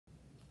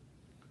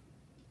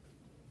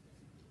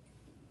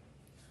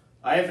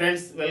Hi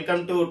friends,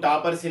 welcome to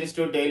Toppers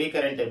Institute Daily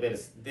Current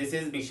Affairs. This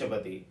is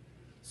Bhikshapati.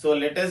 So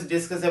let us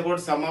discuss about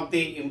some of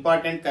the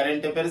important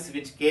current affairs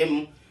which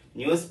came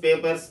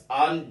newspapers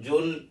on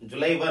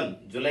July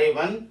 1,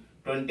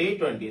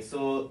 2020.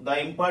 So the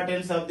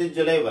importance of the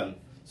July 1.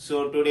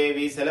 So today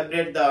we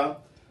celebrate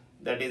that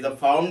is the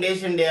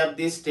Foundation Day of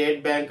the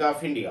State Bank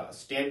of India.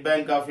 State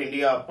Bank of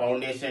India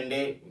Foundation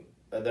Day,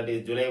 that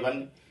is July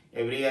 1.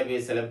 Every year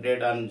we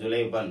celebrate on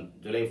July 1,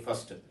 July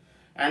 1st.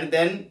 And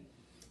then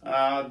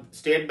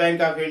State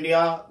Bank of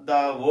India,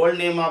 the old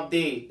name of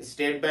the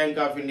State Bank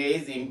of India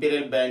is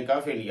Imperial Bank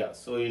of India.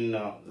 So in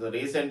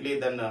recently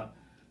then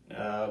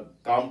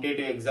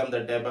competitive exam,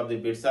 the type of the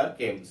bids are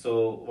came.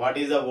 So what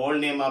is the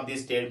old name of the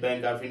State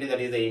Bank of India?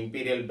 That is the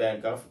Imperial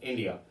Bank of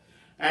India.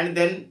 And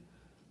then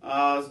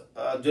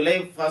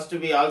July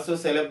 1st we also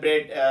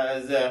celebrate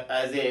as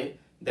a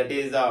that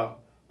is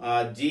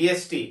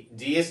GST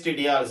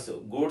day also,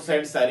 Goods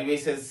and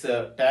Services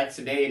Tax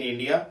Day in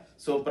India.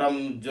 So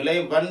from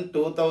July 1,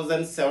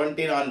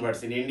 2017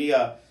 onwards in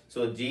India,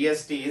 so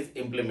GST is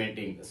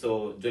implementing.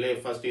 So July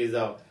 1st is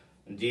a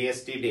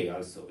GST day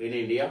also in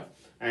India,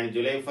 and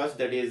July 1st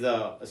that is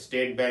a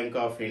State Bank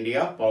of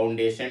India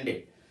Foundation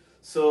Day.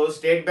 So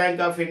State Bank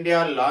of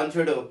India launched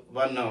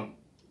one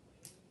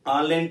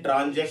online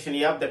transaction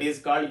app that is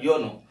called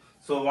YONO.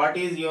 So what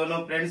is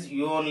YONO, friends?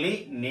 You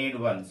only need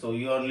one. So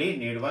you only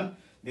need one.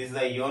 This is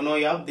a YONO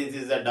app. This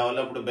is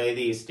developed by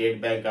the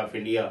State Bank of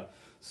India.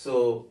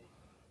 So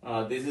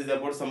this is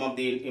about some of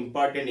the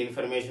important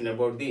information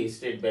about the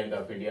State Bank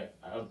of India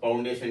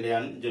Foundation Day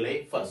on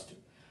July 1st.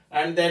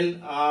 And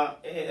then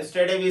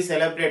yesterday we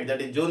celebrate,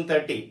 that is June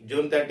 30.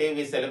 June 30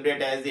 we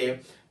celebrate as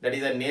that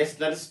is a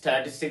National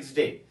Statistics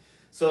Day.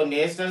 So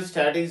National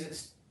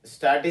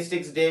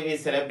Statistics Day we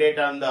celebrate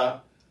on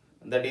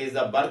that is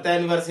the birth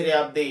anniversary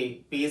of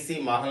the P.C.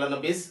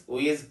 Mahalanobis, who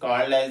is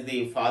called as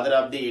the father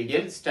of the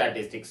Indian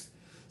statistics.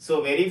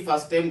 So very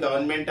first time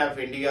Government of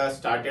India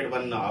started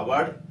one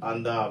award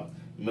on the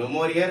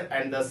memorial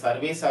and the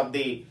service of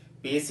the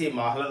P.C.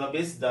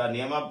 Mahalanobis. The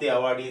name of the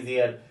award is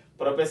here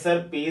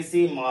Professor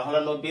P.C.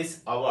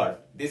 Mahalanobis Award.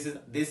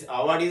 This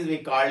award is we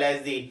called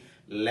as the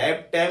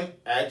Lifetime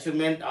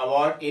Achievement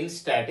Award in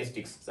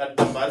Statistics. So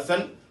the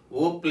person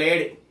who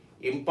played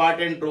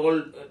important role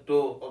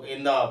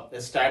in the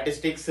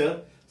statistics,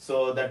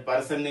 so that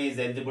person is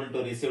eligible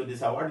to receive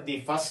this award. The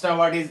first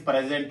award is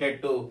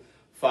presented to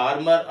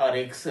former or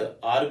ex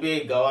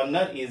RBI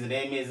governor. His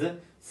name is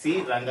C.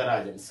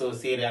 Rangarajan. So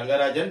C.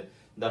 Rangarajan,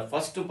 the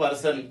first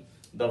person,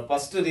 the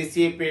first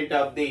recipient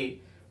of the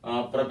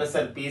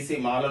Professor P.C.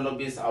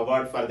 Mahalanobis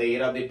Award for the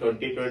year of the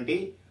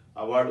 2020,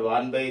 award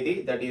won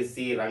by that is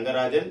C.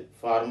 Rangarajan,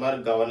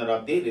 former governor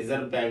of the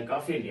Reserve Bank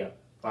of India.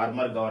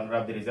 Former governor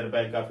of the Reserve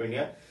Bank of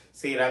India.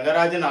 C.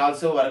 Rangarajan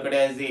also worked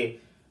as the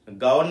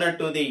governor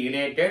to the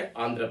United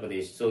Andhra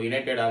Pradesh. So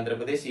United Andhra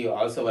Pradesh, he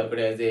also worked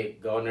as a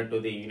governor to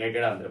the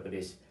United Andhra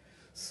Pradesh.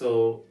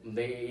 So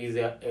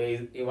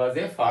he was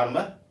a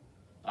former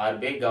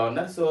RBI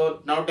governor.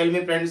 So now tell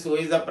me friends, who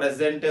is the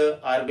present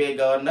RBI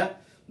governor?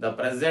 The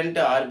present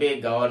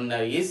RBI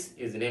governor is,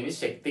 his name is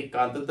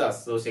Shaktikant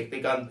Das. So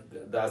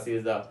Shaktikant Das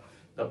is the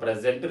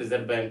present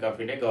Reserve Bank of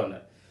India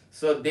governor.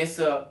 So this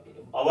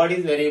award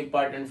is very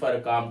important for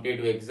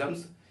competitive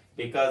exams,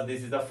 because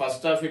this is the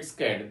first of its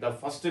kind, the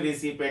first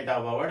recipient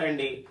of award,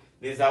 and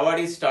this award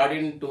is started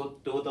in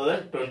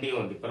 2020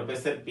 only.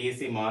 Professor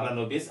P.C.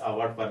 Mahalanobis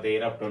Award for the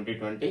year of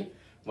 2020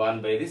 won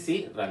by the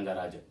C.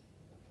 Rangarajan.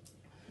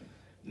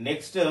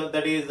 Next, two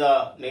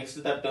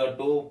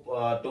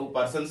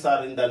persons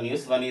are in the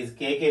news. One is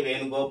K.K.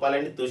 Venugopal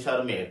and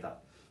Tushar Mehta.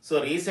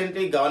 So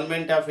recently,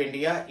 Government of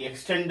India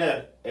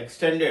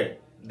extended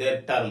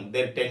their term,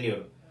 their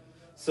tenure.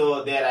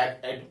 So they are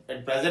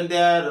at present they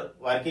are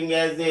working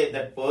as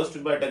that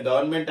post, but the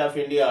Government of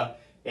India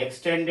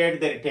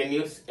extended their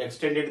tenures,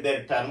 extended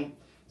their term.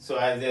 So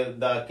as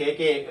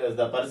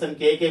the person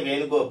K.K.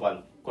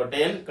 Venugopal,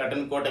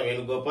 Katankota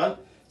Venugopal.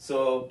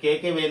 So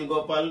K.K.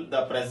 Venugopal,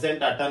 the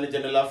present Attorney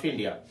General of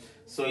India.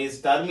 So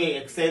his term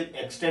is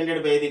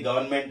extended by the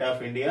Government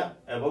of India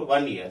about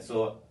 1 year.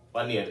 So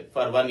 1 year,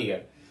 for 1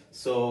 year.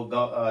 So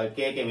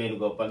K.K.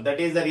 Venugopal. That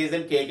is the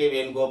reason K.K.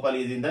 Venugopal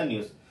is in the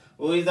news.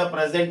 Who is the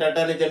present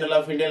Attorney General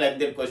of India? Like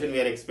that question we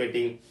are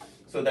expecting.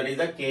 So that is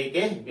the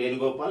K.K.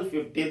 Venugopal,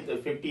 50th or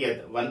 15.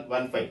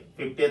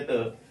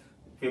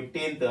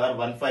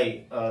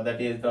 That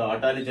is the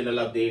Attorney General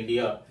of the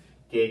India,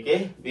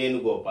 K.K.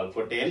 Venugopal,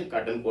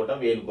 Katankota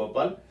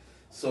Venugopal.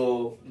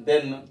 So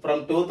then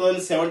from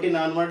 2017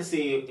 onwards,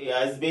 he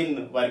has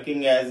been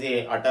working as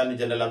a Attorney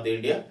General of the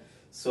India.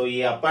 So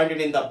he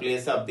appointed in the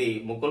place of the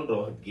Mukul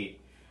Rohatgi.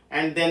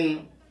 And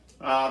then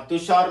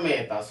Tushar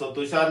Mehta. So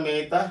Tushar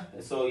Mehta,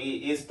 so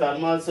his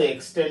term also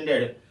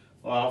extended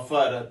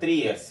for 3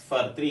 years.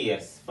 For 3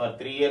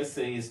 years,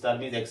 his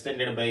term is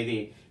extended by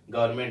the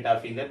Government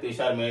of India.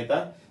 Tushar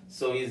Mehta.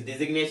 So his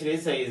designation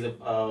is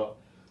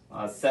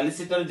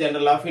Solicitor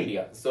General of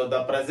India. So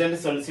the present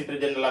Solicitor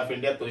General of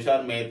India,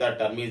 Tushar Mehta,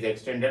 term is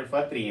extended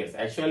for 3 years.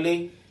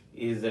 Actually,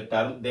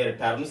 their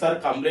terms are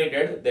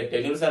completed, their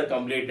tenures are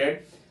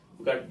completed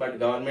but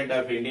Government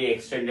of India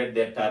extended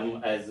their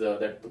term as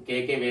that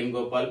K.K.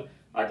 Venugopal,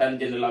 Attorney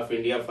General of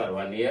India for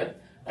 1 year,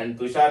 and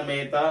Tushar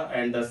Mehta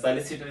and the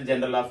Solicitor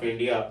General of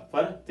India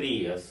for 3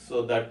 years.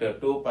 So that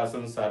two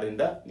persons are in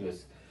the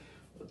news.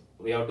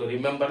 We have to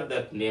remember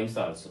the names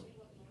also.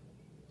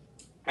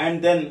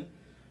 And then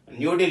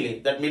New Delhi,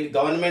 that means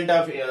government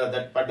of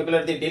that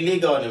particularly Delhi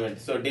government.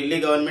 So Delhi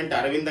government,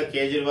 Arvind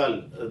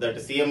Kejriwal, that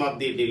CM of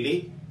the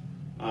Delhi,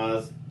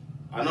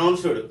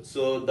 announced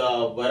so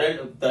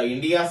the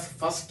India's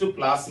first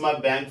plasma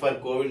bank for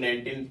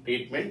COVID-19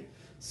 treatment.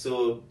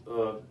 So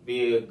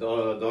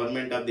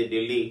government of the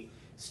Delhi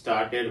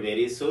started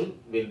very soon.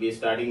 Will be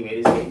starting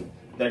very soon.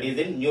 That is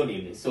in New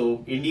Delhi.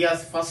 So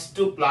India's first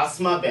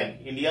plasma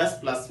bank.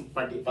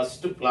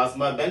 First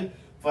plasma bank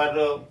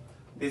for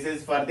this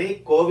is for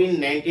the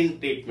COVID-19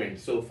 treatment.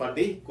 So for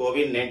the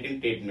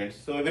COVID-19 treatment.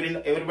 So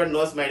everybody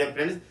knows, my dear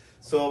friends.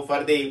 So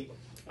for the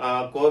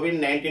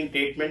COVID-19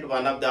 treatment,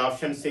 one of the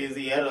options is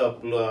here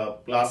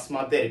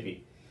plasma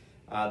therapy.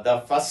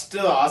 The first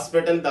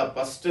hospital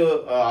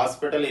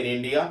in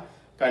India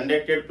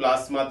conducted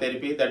plasma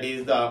therapy. That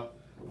is the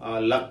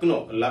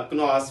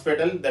Lucknow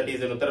hospital. That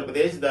is in Uttar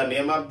Pradesh. The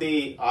name of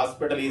the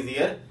hospital is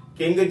here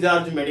King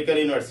George Medical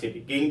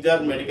University. King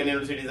George Medical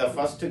University is the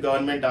first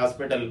government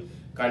hospital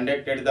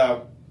conducted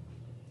the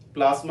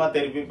plasma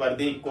therapy for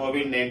the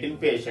COVID-19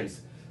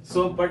 patients.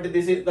 So, but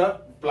this is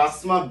the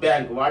plasma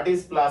bank. What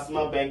is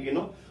plasma bank? You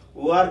know,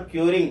 who are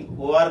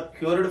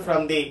cured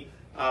from the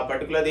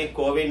particularly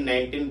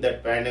COVID-19,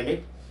 that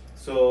pandemic.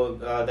 So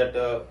that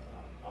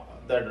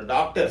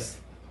doctors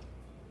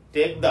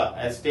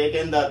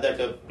taken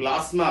the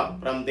plasma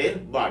from their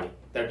body.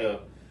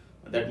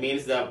 That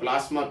means the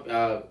plasma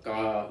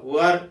who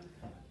are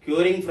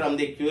cured from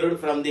the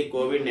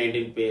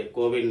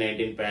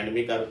COVID-19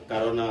 pandemic or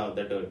corona,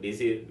 that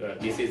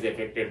disease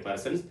affected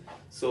persons.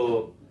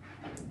 So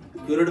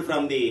cured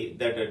from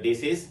that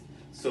disease.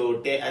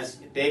 So has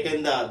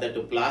taken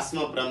that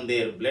plasma from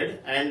their blood,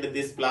 and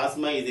this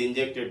plasma is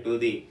injected to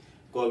the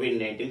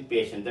COVID-19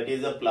 patient. That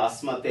is the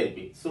plasma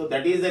therapy. So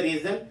that is the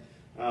reason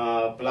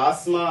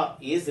plasma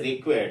is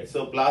required.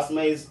 So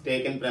plasma is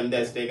taken from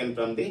the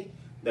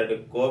that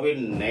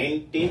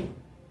COVID-19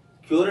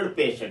 cured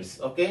patients.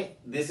 Okay,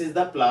 this is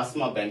the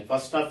plasma bank,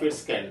 first of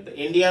its kind.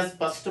 India's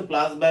first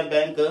plasma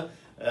bank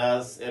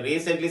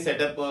recently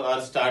set up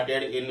or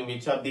started in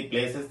which of the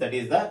places? That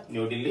is the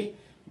New Delhi.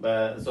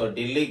 So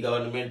Delhi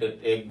government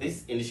take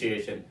this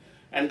initiation,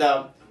 and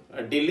the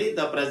Delhi,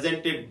 the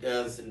present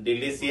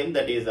Delhi CM,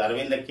 that is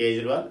Arvind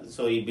Kejriwal.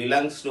 So he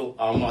belongs to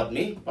Aam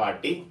Aadmi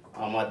Party,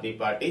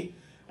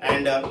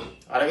 and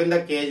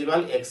Arvind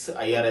Kejriwal,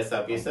 ex-IRS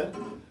officer,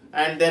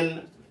 and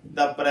then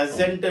the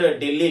present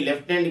Delhi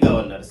Lieutenant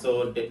Governor.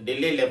 So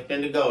Delhi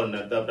Lieutenant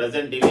Governor, the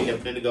present Delhi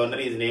Lieutenant Governor,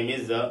 his name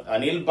is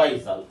Anil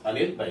Baijal,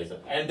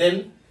 and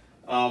then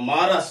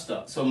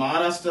Maharashtra. So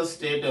Maharashtra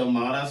state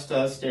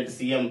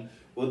CM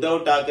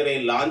Uddhav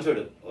Thackeray launched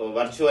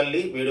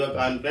virtually video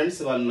conference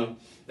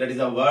that is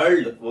a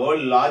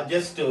world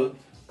largest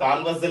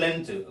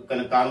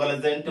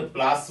convalescent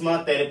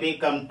plasma therapy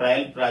cum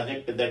trial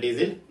project, that is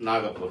in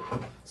Nagpur.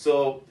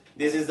 So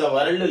this is the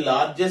world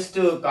largest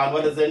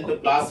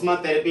convalescent plasma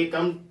therapy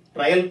cum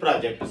trial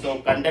project.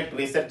 So conduct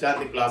research on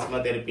the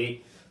plasma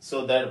therapy,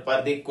 so that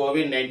for the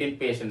COVID-19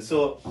 patients.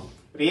 So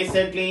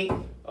recently,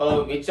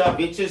 which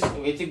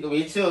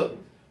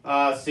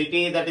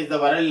city that is the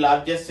world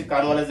largest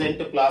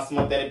convalescent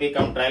plasma therapy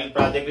cum trial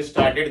project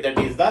started? That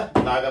is the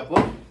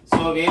Nagpur.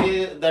 So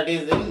that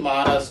is in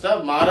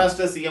Maharashtra.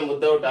 Maharashtra CM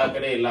Uddhav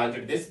Thackeray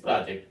launched this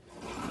project,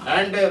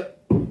 and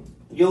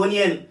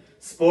Union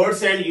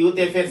Sports and Youth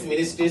Affairs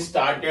Ministry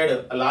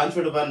launched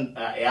one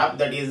app,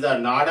 that is the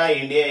NADA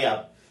India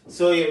app.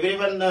 So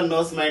everyone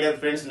knows, my dear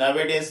friends,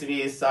 nowadays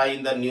we saw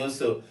in the news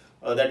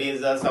that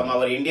is some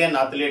our Indian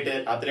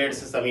athletes,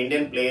 some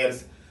Indian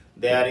players,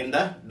 they are in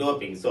the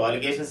doping. So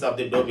allegations of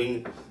the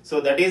doping. So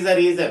that is the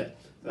reason.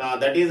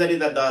 That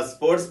the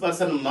sports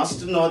person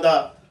must know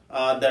that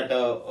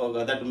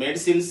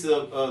medicines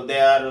they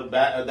are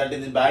that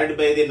is banned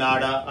by the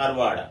NADA or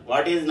WADA.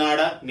 What is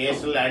NADA?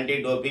 National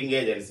Anti-Doping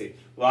Agency.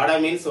 WADA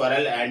means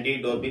World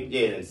Anti-Doping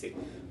Agency.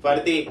 For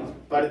the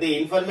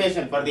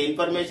information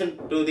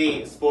to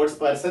the sports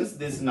persons,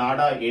 this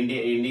NADA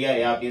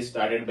India app is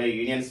started by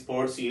Union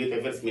Sports Youth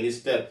Affairs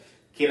Minister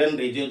Kiran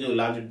Rijiju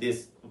launched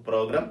this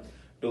program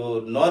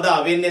to know the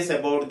awareness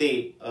about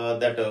the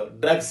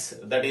drugs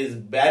that is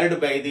banned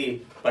by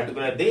the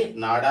particularly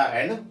NADA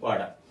and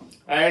WADA.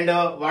 And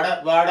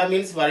WADA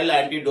means World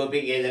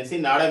Anti-Doping Agency.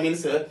 NADA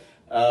means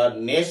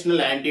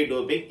National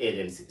Anti-Doping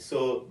Agency.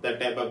 So that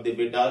type of the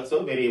bit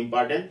also very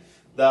important.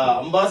 The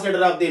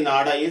ambassador of the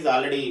NADA is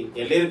already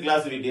earlier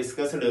class we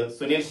discussed.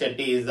 Sunil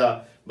Shetty is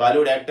the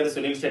Bollywood actor.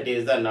 Sunil Shetty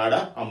is the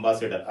NADA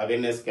ambassador,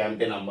 awareness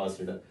campaign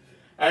ambassador.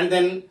 And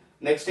then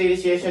next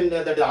initiation,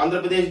 that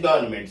Andhra Pradesh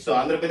government. So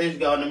Andhra Pradesh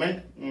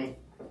government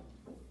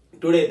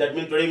today, that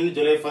means today means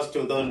July 1st,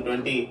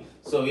 2020.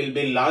 So will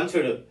be launched.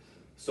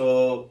 So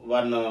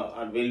one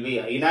will be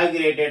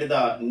inaugurated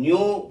the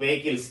new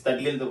vehicles,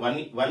 that is the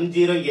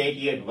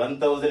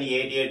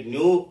 1088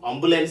 new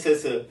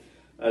ambulances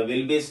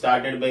will be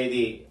started by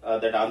the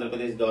that Andhra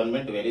Pradesh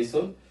government very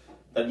soon.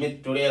 That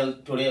means today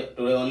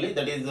only.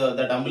 That is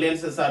that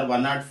ambulances are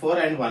 104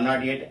 and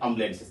 108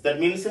 ambulances. That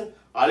means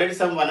already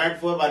some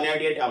 104,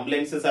 108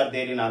 ambulances are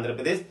there in Andhra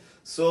Pradesh.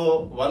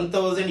 So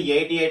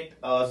 1088,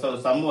 so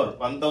some more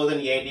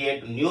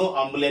 1088 new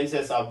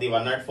ambulances of the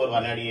 104,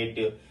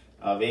 108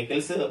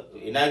 vehicles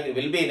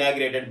will be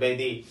inaugurated by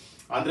the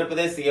Andhra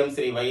Pradesh CM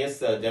Sri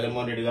Y.S.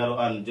 Jagannath Reddy Garu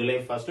on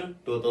July 1st,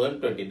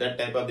 2020. That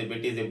type of the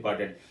bit is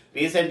important.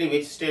 Recently,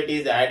 which state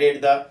is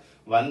added the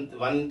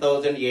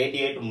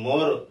 1088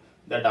 more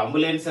that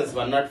ambulances,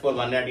 104,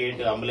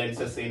 108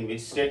 ambulances in which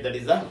state? That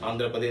is the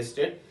Andhra Pradesh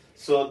state.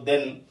 So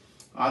then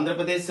Andhra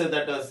Pradesh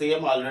that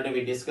CM already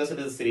we discussed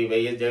is Sri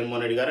Y.S.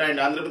 Jagannath Reddy Garu, and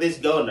Andhra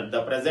Pradesh governor.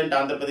 The present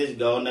Andhra Pradesh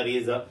governor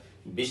is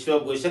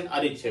Bishwa Bhushan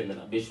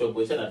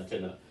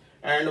Harichandra.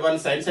 And one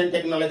science and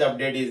technology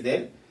update is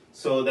there.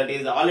 So that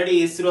is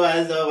already ISRO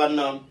has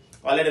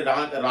already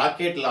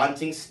rocket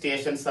launching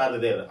stations are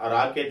there,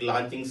 rocket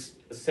launching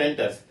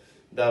centers.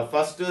 The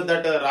first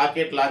that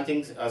rocket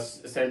launching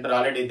center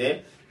already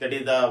there. That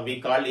is we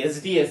called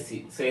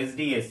SDSC. So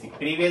SDSC.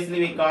 Previously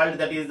we called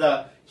that is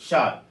the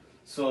SHAR.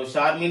 So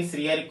SHAR means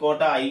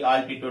Sriharikota High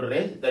Altitude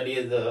Range. That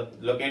is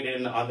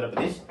located in Andhra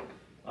Pradesh.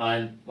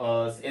 And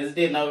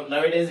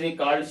nowadays we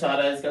called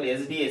SHAR as called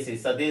SDSC,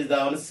 Satish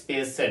Dhawan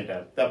Space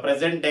Center. The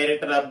present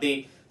director of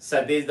the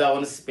Satish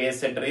Dhawan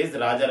Space Center is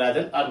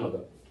Rajarajan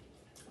Armugam.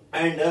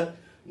 And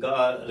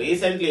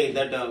recently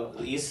that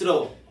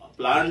ISRO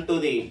planned to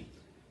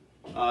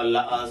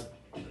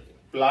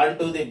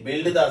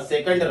build the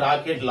second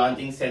rocket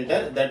launching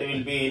center that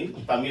will be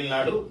in Tamil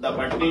Nadu. The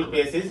particular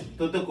place is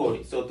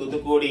Thoothukudi. So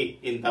Thoothukudi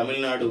in Tamil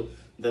Nadu,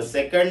 the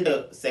second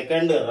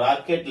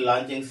rocket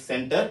launching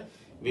center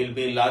will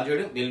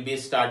be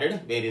started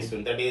very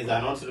soon. That is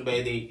announced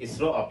by the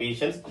ISRO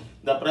officials.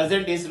 The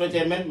present ISRO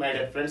chairman, my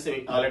dear friends,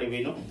 already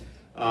we know,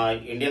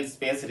 Indian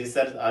Space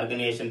Research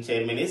Organization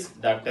chairman is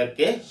Dr.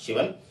 K.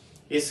 Shivan.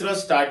 ISRO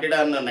started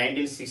on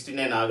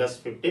 1969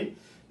 August 15.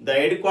 The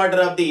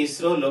headquarters of the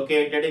ISRO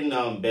located in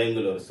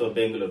Bangalore. So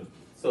Bangalore.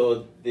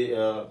 So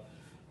the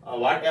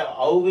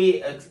how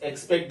we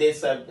expect this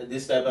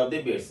type of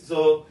the bids.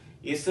 So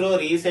ISRO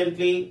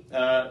recently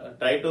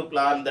tried to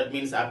plan, that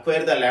means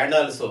acquire the land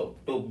also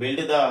to build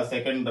the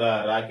second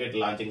rocket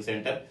launching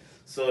center.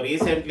 So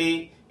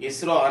recently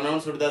ISRO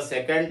announced the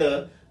second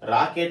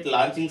rocket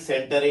launching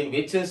center in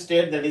which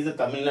state? That is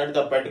Tamil Nadu.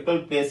 The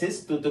particular place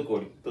is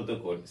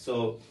Thoothukudi.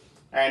 So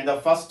and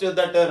the first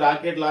that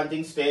rocket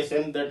launching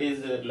station that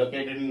is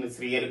located in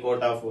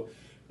Sriharikota of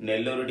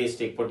Nellore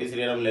district, Potti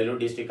Sriram Nellore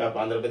district of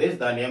Andhra Pradesh.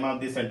 The name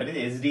of the center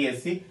is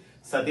SDSC.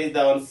 Satish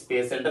Dhawan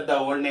Space Center. The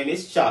old name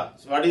is SHAR.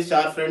 So what is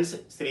SHAR, friends?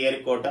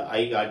 Sriharikota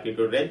High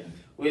Altitude Range.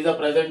 Who is the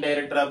present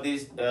director of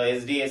this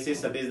SDSC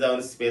Satish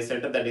Dhawan Space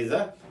Center? That is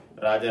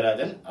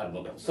Rajarajan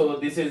Armugam. So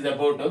this is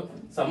about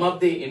some of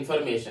the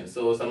information.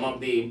 So some of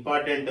the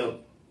important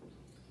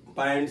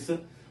points,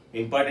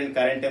 important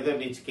current affairs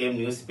which came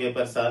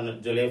newspapers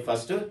on July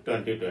 1st,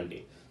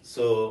 2020.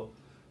 So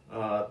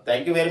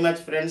thank you very much,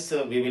 friends.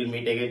 We will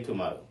meet again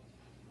tomorrow.